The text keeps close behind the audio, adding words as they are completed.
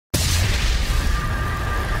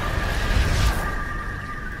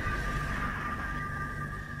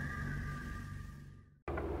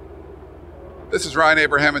This is Ryan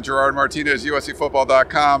Abraham and Gerard Martinez,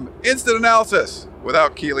 USCFootball.com. Instant analysis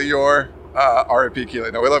without Keely Orr. R.I.P. Keely.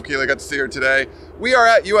 No, we love Keely. Got to see her today. We are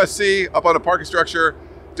at USC up on a parking structure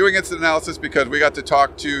doing instant analysis because we got to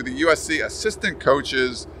talk to the USC assistant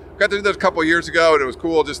coaches. We got to do that a couple of years ago, and it was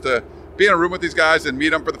cool just to be in a room with these guys and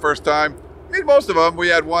meet them for the first time. Meet most of them. We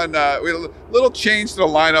had one, we had a little change to the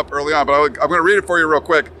lineup early on, but I'm going to read it for you real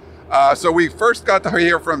quick. So we first got to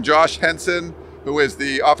hear from Josh Henson, who is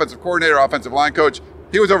the offensive coordinator, offensive line coach.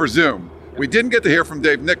 He was over Zoom. We didn't get to hear from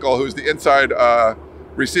Dave Nichol, who's the inside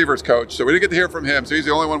receivers coach. So we didn't get to hear from him. So he's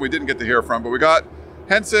the only one we didn't get to hear from. But we got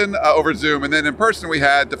Henson over Zoom. And then in person, we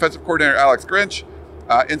had defensive coordinator Alex Grinch,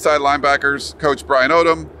 inside linebackers coach Brian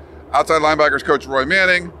Odom, outside linebackers coach Roy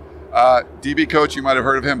Manning, DB coach, you might have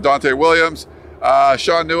heard of him, Donte Williams,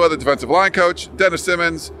 Shaun Nua, the defensive line coach, Dennis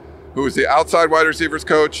Simmons, who is the outside wide receivers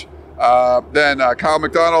coach, then Kiel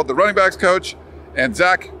McDonald, the running backs coach, and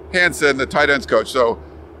Zach Hanson, the tight ends coach. So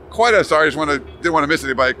quite a, sorry, didn't want to miss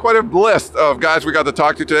anybody, quite a list of guys we got to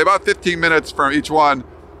talk to today, about 15 minutes from each one.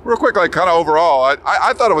 Real quick, like kind of overall,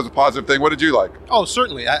 I thought it was a positive thing. What did you like? Oh,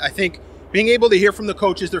 certainly. I think being able to hear from the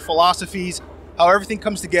coaches, their philosophies, how everything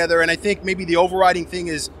comes together, and I think maybe the overriding thing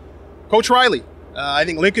is Coach Riley. I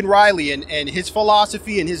think Lincoln Riley and his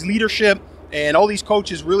philosophy and his leadership and all these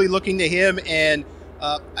coaches really looking to him, and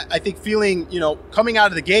I think feeling, coming out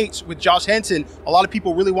of the gates with Josh Henson, a lot of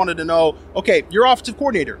people really wanted to know, okay, you're offensive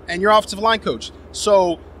coordinator and you're offensive line coach.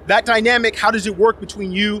 So that dynamic, how does it work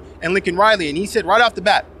between you and Lincoln Riley? And he said right off the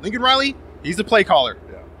bat, Lincoln Riley, he's the play caller.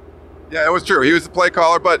 Yeah, it was true. He was the play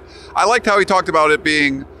caller, but I liked how he talked about it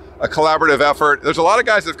being a collaborative effort. There's a lot of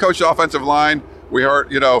guys that have coached offensive line. We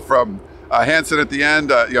heard, from Hanson at the end,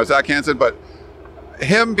 Zach Hanson, but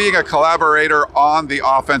him being a collaborator on the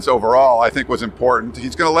offense overall, I think was important.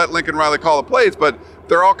 He's going to let Lincoln Riley call the plays, but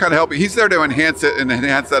they're all kind of helping. He's there to enhance it and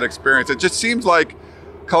enhance that experience. It just seems like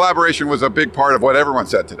collaboration was a big part of what everyone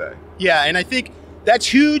said today. Yeah, and I think that's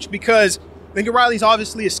huge because Lincoln Riley's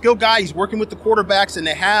obviously a skilled guy. He's working with the quarterbacks, and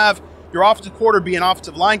to have your offensive quarter be an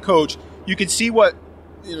offensive line coach, you can see what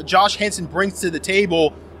Josh Henson brings to the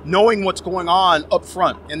table, knowing what's going on up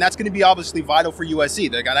front. And that's going to be obviously vital for USC.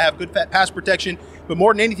 They're going to have good pass protection. But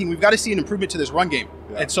more than anything, we've got to see an improvement to this run game.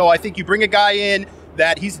 Yeah. And so I think you bring a guy in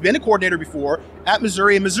that he's been a coordinator before at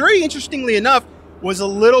Missouri. And Missouri, interestingly enough, was a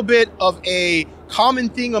little bit of a common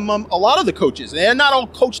thing among a lot of the coaches. They're not all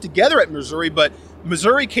coached together at Missouri, but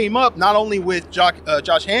Missouri came up not only with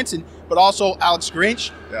Josh Henson, but also Alex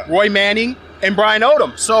Grinch, Roy Manning, and Brian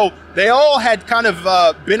Odom. So they all had kind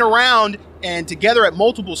of been around and together at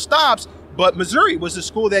multiple stops. But Missouri was a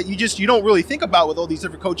school that you don't really think about with all these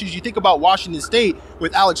different coaches. You think about Washington State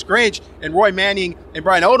with Alex Grinch and Roy Manning and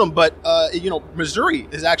Brian Odom, but Missouri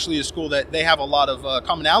is actually a school that they have a lot of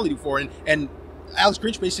commonality for. And Alex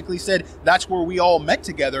Grinch basically said that's where we all met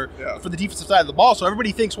together for the defensive side of the ball. So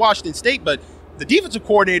everybody thinks Washington State, but the defensive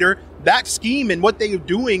coordinator, that scheme and what they are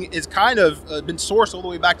doing is kind of been sourced all the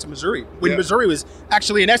way back to Missouri, when Missouri was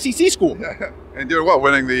actually an SEC school. Yeah. And doing well,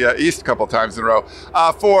 winning the East a couple times in a row.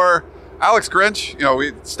 For Alex Grinch,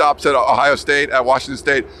 we stopped at Ohio State, at Washington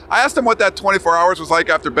State. I asked him what that 24 hours was like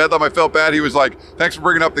after Bedlam. I felt bad. He was like, thanks for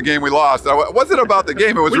bringing up the game we lost. It wasn't about the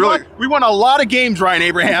game. It was we won a lot of games, Ryan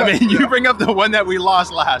Abraham, and you bring up the one that we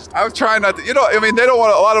lost last. I was trying not to, they don't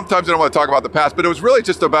want to, a lot of times they don't want to talk about the past, but it was really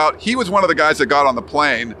just about, he was one of the guys that got on the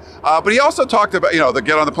plane. But he also talked about, the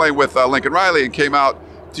get on the plane with Lincoln Riley and came out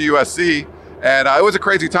to USC. And it was a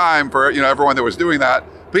crazy time for, everyone that was doing that.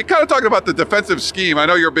 But he kind of talked about the defensive scheme. I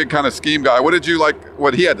know you're a big kind of scheme guy. What did you like,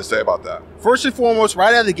 what he had to say about that? First and foremost,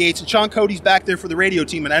 right out of the gates, and Sean Cody's back there for the radio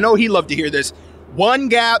team, and I know he'd love to hear this, one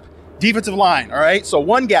gap defensive line, all right? So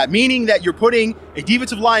one gap, meaning that you're putting a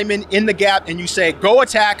defensive lineman in the gap and you say, go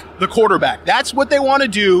attack the quarterback. That's what they want to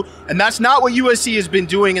do, and that's not what USC has been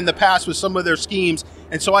doing in the past with some of their schemes.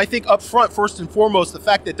 And so I think up front, first and foremost, the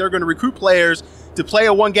fact that they're going to recruit players to play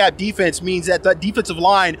a one-gap defense means that the defensive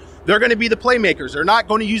line, they're going to be the playmakers. They're not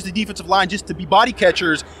going to use the defensive line just to be body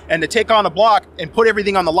catchers and to take on a block and put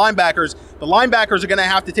everything on the linebackers. The linebackers are going to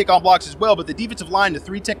have to take on blocks as well, but the defensive line, the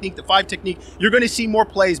 3 technique, the 5 technique, you're going to see more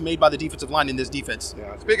plays made by the defensive line in this defense.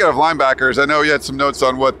 Yeah. Speaking of linebackers, I know you had some notes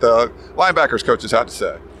on what the linebackers coaches had to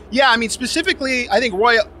say. Yeah, specifically, I think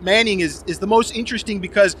Roy Manning is the most interesting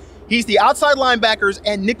because he's the outside linebackers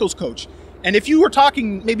and nickels coach. And if you were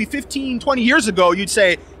talking maybe 15, 20 years ago, you'd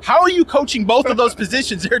say, how are you coaching both of those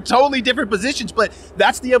positions? They're totally different positions, but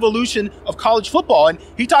that's the evolution of college football. And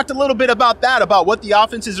he talked a little bit about that, about what the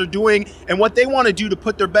offenses are doing and what they want to do to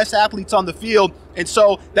put their best athletes on the field. And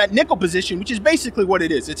so that nickel position, which is basically what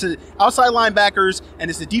it is, it's an outside linebackers and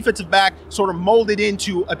it's the defensive back sort of molded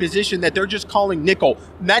into a position that they're just calling nickel.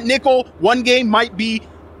 And that nickel, one game might be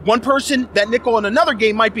one person, that nickel in another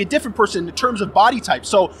game might be a different person in terms of body type.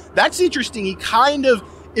 So that's interesting. He kind of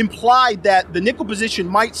implied that the nickel position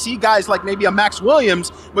might see guys like maybe a Max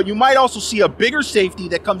Williams, but you might also see a bigger safety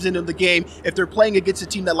that comes into the game if they're playing against a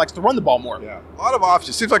team that likes to run the ball more. Yeah, a lot of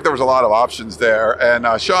options. Seems like there was a lot of options there. And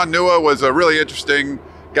Shaun Nua was a really interesting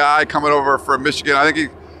guy coming over from Michigan. I think he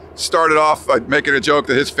started off making a joke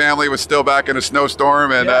that his family was still back in a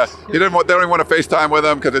snowstorm, and they don't even want to FaceTime with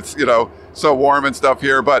him because it's so warm and stuff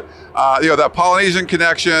here. But that Polynesian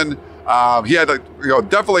connection, he had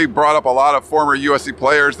definitely brought up a lot of former USC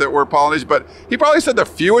players that were Polynesian, but he probably said the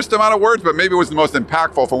fewest amount of words, but maybe it was the most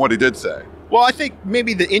impactful from what he did say. Well, I think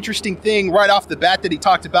maybe the interesting thing right off the bat that he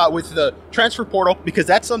talked about with the transfer portal, because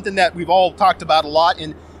that's something that we've all talked about a lot,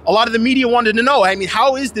 and a lot of the media wanted to know. I mean,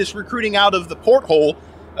 how is this recruiting out of the porthole,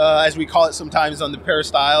 as we call it sometimes on the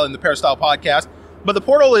Peristyle and the Peristyle podcast? But the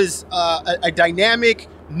portal is a dynamic,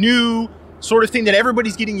 new sort of thing that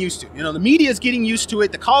everybody's getting used to. The media is getting used to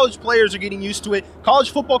it. The college players are getting used to it. College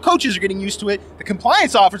football coaches are getting used to it. The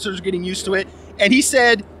compliance officers are getting used to it. And he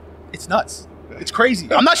said, it's nuts. It's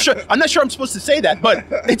crazy. I'm not sure I'm supposed to say that, but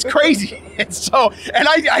it's crazy. And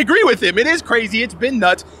I agree with him. It is crazy. It's been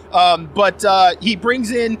nuts. But he brings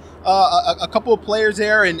in a couple of players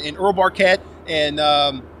there, and Earl Barquette, and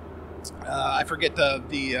I forget the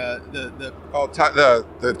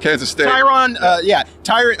Kansas State Tyrone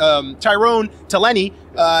Taleni,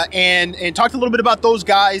 and talked a little bit about those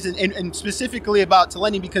guys, and specifically about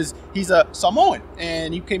Taleni because he's a Samoan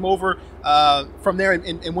and he came over from there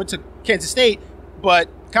and went to Kansas State, but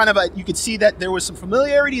kind of you could see that there was some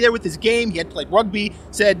familiarity there with his game. He had played rugby,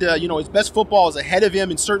 said his best football is ahead of him,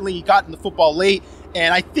 and certainly he got in the football late.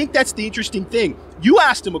 And I think that's the interesting thing. You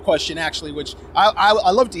asked him a question, actually, which I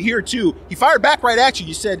love to hear, too. He fired back right at you.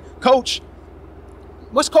 You said, Coach,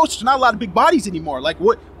 West Coast, there's not a lot of big bodies anymore. Like,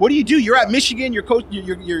 what do you do? You're at Michigan. You're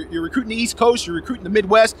recruiting the East Coast. You're recruiting the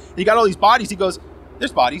Midwest. And you got all these bodies. He goes,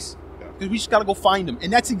 there's bodies. Because we just got to go find them.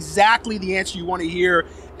 And that's exactly the answer you want to hear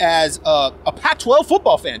as a Pac-12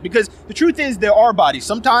 football fan. Because the truth is there are bodies.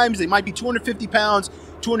 Sometimes they might be 250 pounds,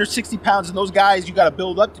 260 pounds, and those guys you got to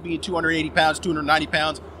build up to being 280 pounds, 290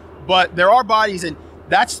 pounds. But there are bodies, and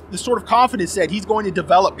that's the sort of confidence that he's going to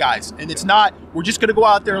develop guys. And it's not, we're just going to go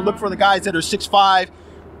out there and look for the guys that are 6'5",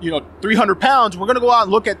 300 pounds. We're going to go out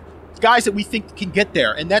and look at guys that we think can get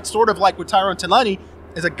there. And that's sort of like with Tyrone Taleni,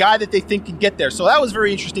 as a guy that they think can get there. So that was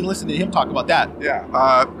very interesting listening to him talk about that.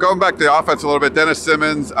 Yeah. Going back to the offense a little bit, Dennis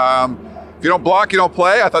Simmons, if you don't block, you don't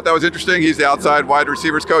play. I thought that was interesting. He's the outside wide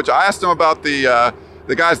receivers coach. I asked him about the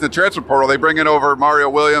guys in the transfer portal. They bring in over Mario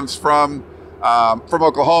Williams from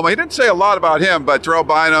Oklahoma. He didn't say a lot about him, but Terrell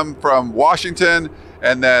Bynum from Washington,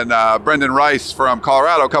 and then Brendan Rice from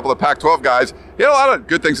Colorado, a couple of Pac-12 guys. He had a lot of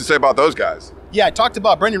good things to say about those guys. Yeah, I talked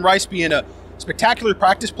about Brendan Rice being a spectacular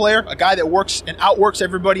practice player, a guy that works and outworks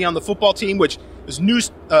everybody on the football team, which is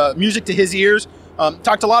music to his ears.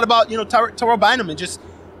 Talked a lot about Terrell Bynum, and just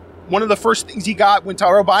one of the first things he got when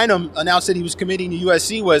Terrell Bynum announced that he was committing to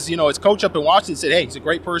USC was his coach up in Washington said, hey, he's a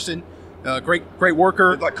great person, great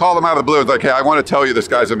worker. Like called him out of the blue. It's like, hey, I want to tell you this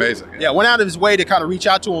guy's amazing. Yeah, went out of his way to kind of reach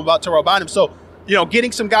out to him about Terrell Bynum. So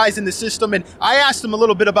getting some guys in the system, and I asked him a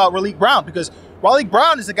little bit about Raleek Brown because Raleek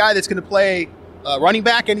Brown is the guy that's going to play running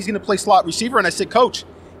back, and he's going to play slot receiver. And I said, Coach,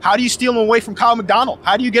 how do you steal him away from Kiel McDonald?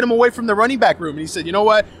 How do you get him away from the running back room? And he said, you know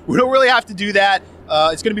what? We don't really have to do that.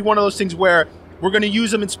 It's going to be one of those things where we're going to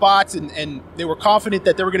use him in spots, and they were confident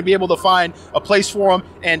that they were going to be able to find a place for him.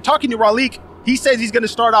 And talking to Raleek, he says he's going to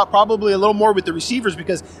start out probably a little more with the receivers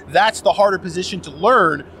because that's the harder position to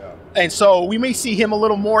learn. And so we may see him a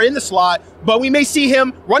little more in the slot, but we may see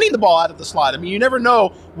him running the ball out of the slot. I mean, you never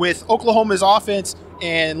know with Oklahoma's offense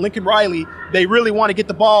and Lincoln Riley, they really want to get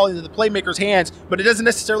the ball into the playmaker's hands, but it doesn't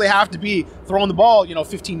necessarily have to be throwing the ball,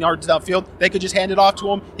 15 yards downfield. They could just hand it off to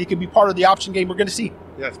him. He could be part of the option game we're going to see.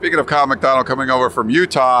 Yeah, speaking of Kiel McDonald coming over from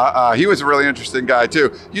Utah, he was a really interesting guy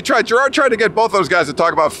too. Gerard tried to get both those guys to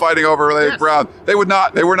talk about fighting over Raleek Brown. They were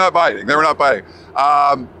not biting.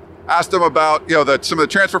 Asked him about some of the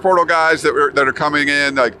transfer portal guys that are coming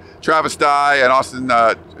in, like Travis Dye and Austin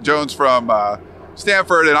Jones from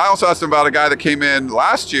Stanford. And I also asked him about a guy that came in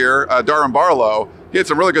last year, Darren Barlow. He had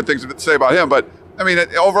some really good things to say about him. But I mean,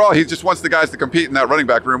 overall, he just wants the guys to compete in that running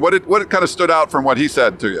back room. What kind of stood out from what he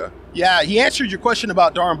said to you? Yeah, he answered your question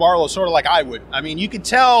about Darren Barlow sort of like I would. I mean, you could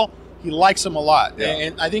tell he likes him a lot. Yeah.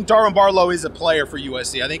 And I think Darren Barlow is a player for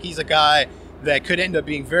USC. I think he's a guy that could end up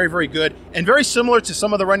being very, very good and very similar to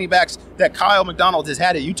some of the running backs that Kiel McDonald has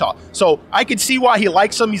had at Utah. So I could see why he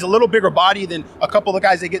likes him. He's a little bigger body than a couple of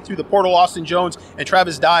guys that get through the portal, Austin Jones and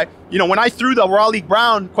Travis Dye. You know, when I threw the Raleigh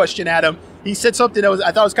Brown question at him, he said something that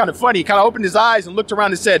I thought was kind of funny. He kind of opened his eyes and looked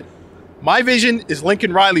around and said, "My vision is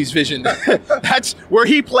Lincoln Riley's vision." That's where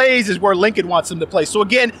he plays, is where Lincoln wants him to play. So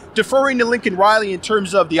again, deferring to Lincoln Riley in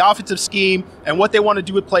terms of the offensive scheme and what they want to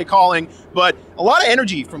do with play calling, but a lot of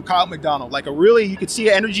energy from Kiel McDonald. Like you could see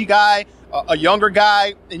an energy guy, a younger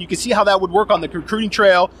guy, and you can see how that would work on the recruiting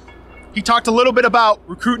trail. He talked a little bit about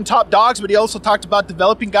recruiting top dogs, but he also talked about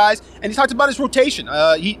developing guys, and he talked about his rotation.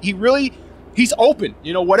 He's open,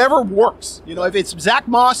 whatever works. If it's Zach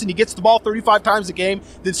Moss and he gets the ball 35 times a game,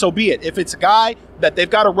 then so be it. If it's a guy that they've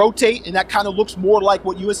got to rotate and that kind of looks more like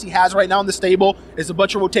what USC has right now in the stable is a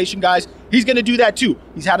bunch of rotation guys, he's going to do that too.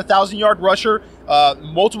 He's had a 1,000-yard rusher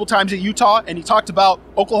multiple times at Utah, and he talked about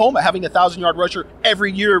Oklahoma having a 1,000-yard rusher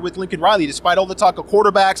every year with Lincoln Riley. Despite all the talk of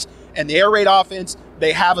quarterbacks and the air raid offense,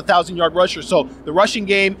 they have a 1,000-yard rusher. So the rushing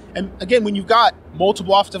game, and again, when you've got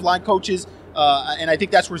multiple offensive line coaches, and I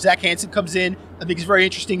think that's where Zach Hanson comes in. I think it's very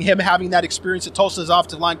interesting, him having that experience at Tulsa as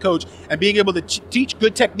offensive line coach and being able to teach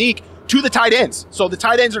good technique to the tight ends. So the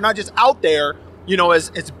tight ends are not just out there,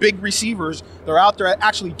 as big receivers. They're out there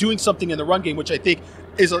actually doing something in the run game, which I think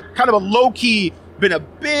is a kind of a low-key, been a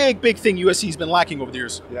big thing USC's been lacking over the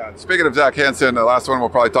years. Yeah, speaking of Zach Hanson, the last one we'll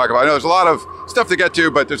probably talk about. I know there's a lot of stuff to get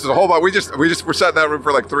to, but there's a whole lot. We're sat in that room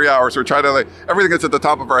for like 3 hours. We're trying to, everything that's at the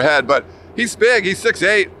top of our head, but he's big. He's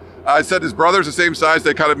 6'8". I said his brother's the same size.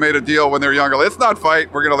 They kind of made a deal when they were younger. Let's not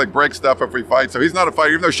fight. We're going to break stuff if we fight. So he's not a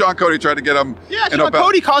fighter, even though Sean Cody tried to get him. Yeah, Sean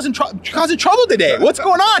Cody causing trouble today. What's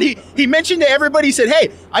going on? He mentioned to everybody, he said,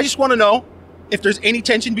 "Hey, I just want to know if there's any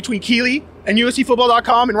tension between Keely and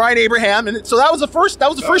USCFootball.com and Ryan Abraham." And so that was the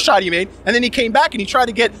first shot he made. And then he came back and he tried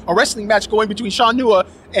to get a wrestling match going between Shaun Nua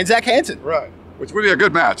and Zach Hanson. Right. Which would be a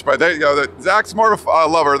good match, but Zach's more of a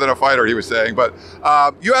lover than a fighter, he was saying. But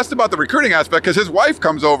you asked about the recruiting aspect because his wife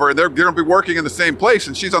comes over and they're going to be working in the same place,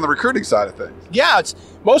 and she's on the recruiting side of things. Yeah,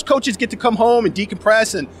 most coaches get to come home and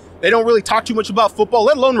decompress, and they don't really talk too much about football,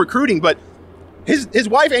 let alone recruiting. But his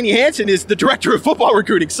wife, Annie Hanson, is the director of football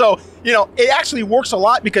recruiting, so it actually works a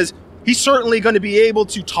lot because he's certainly going to be able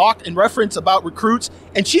to talk and reference about recruits,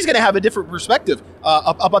 and she's going to have a different perspective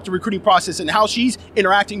about the recruiting process and how she's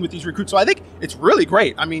interacting with these recruits. So I think it's really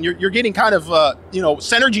great. I mean, you're getting kind of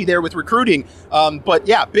synergy there with recruiting. But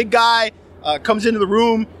yeah, big guy comes into the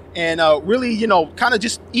room and really, kind of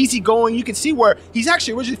just easygoing. You can see where he's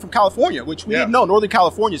actually originally from California, which we didn't know, Northern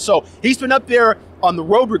California. So he's been up there on the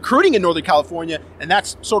road recruiting in Northern California, and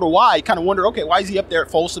that's sort of why I kind of wonder, okay, why is he up there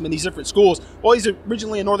at Folsom and these different schools? Well, he's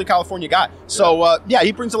originally a Northern California guy. So,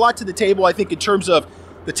 he brings a lot to the table, I think, in terms of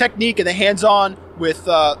the technique and the hands-on with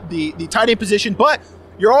the tight end position. But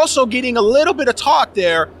you're also getting a little bit of talk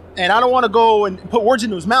there, and I don't want to go and put words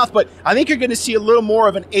into his mouth, but I think you're going to see a little more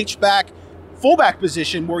of an H-back, fullback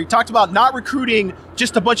position where he talked about not recruiting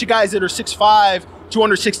just a bunch of guys that are 6'5",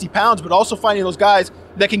 260 pounds, but also finding those guys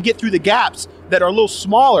that can get through the gaps that are a little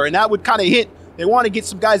smaller, and that would kind of hit. They want to get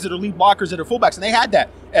some guys that are lead blockers that are fullbacks, and they had that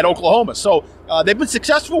at Oklahoma. So they've been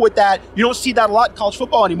successful with that. You don't see that a lot in college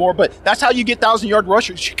football anymore, but that's how you get 1,000-yard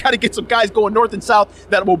rushers. You got to get some guys going north and south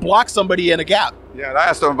that will block somebody in a gap. Yeah, and I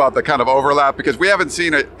asked him about the kind of overlap because we haven't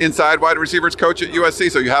seen an inside wide receivers coach at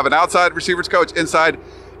USC, so you have an outside receivers coach, inside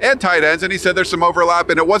and tight ends, and he said there's some overlap,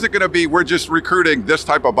 and it wasn't going to be we're just recruiting this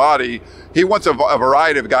type of body. He wants a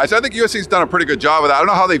variety of guys. I think USC's done a pretty good job of that. I don't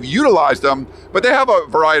know how they've utilized them, but they have a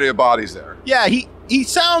variety of bodies there. Yeah, he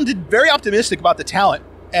sounded very optimistic about the talent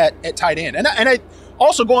at tight end. And I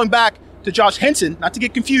also, going back to Josh Henson, not to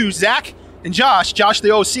get confused, Zach and Josh the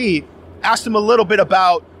OC, asked him a little bit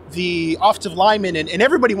about the offensive linemen, and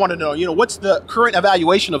everybody wanted to know, what's the current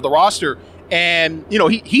evaluation of the roster? And,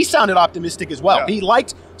 he sounded optimistic as well. Yeah. He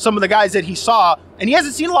liked some of the guys that he saw, and he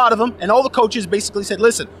hasn't seen a lot of them. And all the coaches basically said,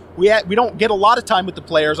 listen, we don't get a lot of time with the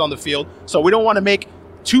players on the field, so we don't want to make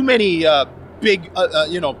too many big,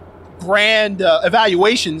 grand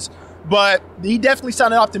evaluations. But he definitely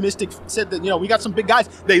sounded optimistic, said that, we got some big guys.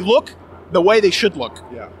 They look the way they should look.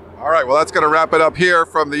 Yeah. All right, well, that's going to wrap it up here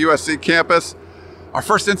from the USC campus. Our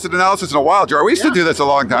first incident analysis in a while, Gerard. We used to do this a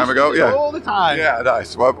long time ago. Yeah, all the time. Yeah,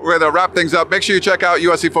 nice. Well, we're going to wrap things up. Make sure you check out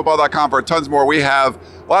USCFootball.com for tons more. We have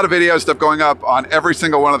a lot of video stuff going up on every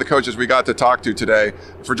single one of the coaches we got to talk to today.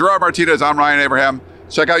 For Gerard Martinez, I'm Ryan Abraham.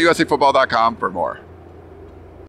 Check out USCFootball.com for more.